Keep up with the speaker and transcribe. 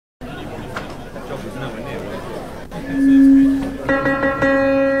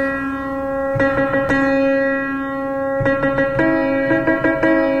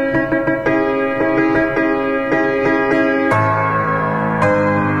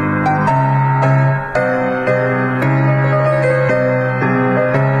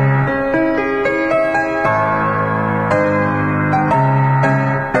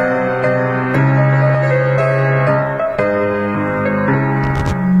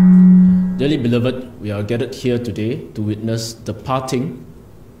Dearly beloved, we are gathered here today to witness the parting,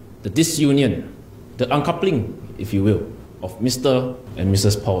 the disunion, the uncoupling, if you will, of Mr. and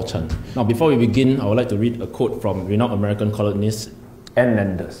Mrs. Paul Chan. Now, before we begin, I would like to read a quote from renowned American columnist Ann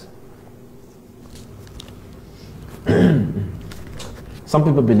Landers. Some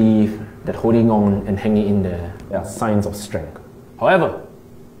people believe that holding on and hanging in there are signs of strength. However,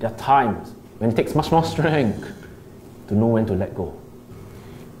 there are times when it takes much more strength to know when to let go,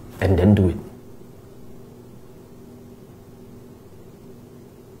 and then do it.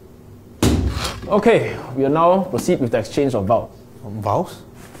 Okay, we will now proceed with the exchange of vows. Vows?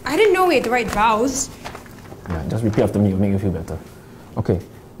 I didn't know we had to write vows. Yeah, just repeat after me, it will make you feel better. Okay,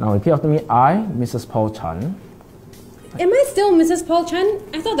 now repeat after me. I, Mrs. Paul Chan. Am I still Mrs. Paul Chan?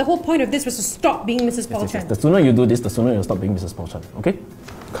 I thought the whole point of this was to stop being Mrs. Paul Chan. Yes. The sooner you do this, the sooner you'll stop being Mrs. Paul Chan, okay?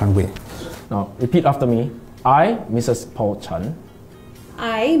 Can't wait. Now, repeat after me. I, Mrs. Paul Chan.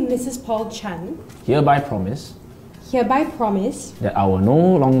 I, Mrs. Paul Chan, Hereby promise hereby promise that I will no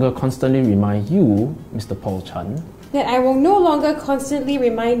longer constantly remind you, Mr. Paul Chan, that I will no longer constantly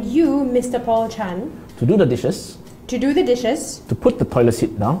remind you, Mr. Paul Chan, to do the dishes, to do the dishes, to put the toilet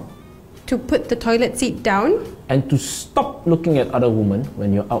seat down, to put the toilet seat down, and to stop looking at other women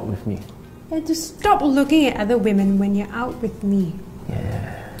when you're out with me. and to stop looking at other women when you're out with me.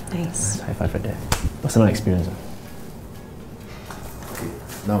 Yeah. Nice. High five right there. Personal experience.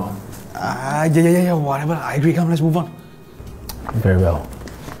 Now, Yeah, whatever. I agree. Come, let's move on. very well.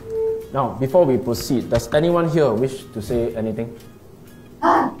 Now, before we proceed, does anyone here wish to say anything?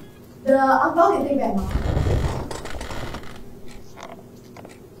 The uncle can take back now.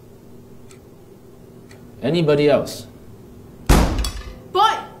 Anybody else?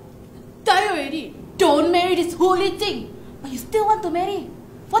 Boy! Tell you already, don't marry this holy thing! But you still want to marry?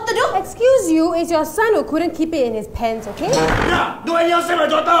 What to do? Excuse you, it's your son who couldn't keep it in his pants, okay?呀，你話有識咪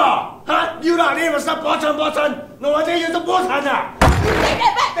做得啊？嚇，要啦，你咪實幫襯，我或者要都幫襯啊！Take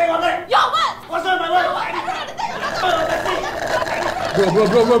that back! 掟我咩？ Your what? 我想問喂，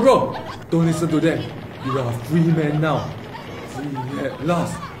 Bro, don't listen to them. You are a free man now. Free at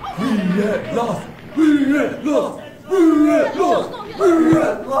last. Free at last. Free at last. Free at last. Free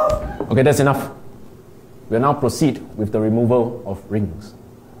at last. Okay, that's enough. We'll now proceed with the removal of rings.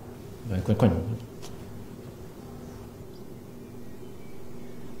 Quick.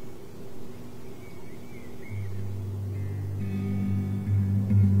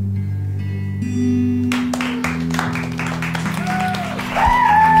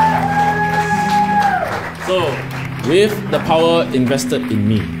 So, with the power invested in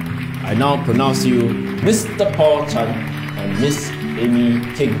me, I now pronounce you Mr. Paul Chan and Miss Amy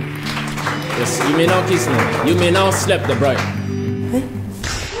King. Yes, you may now kiss now. You may now slap the bride.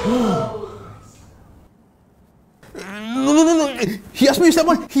 No. He asked me to step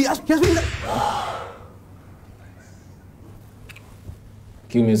on. He asked me to step.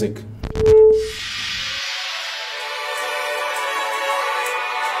 Cue music.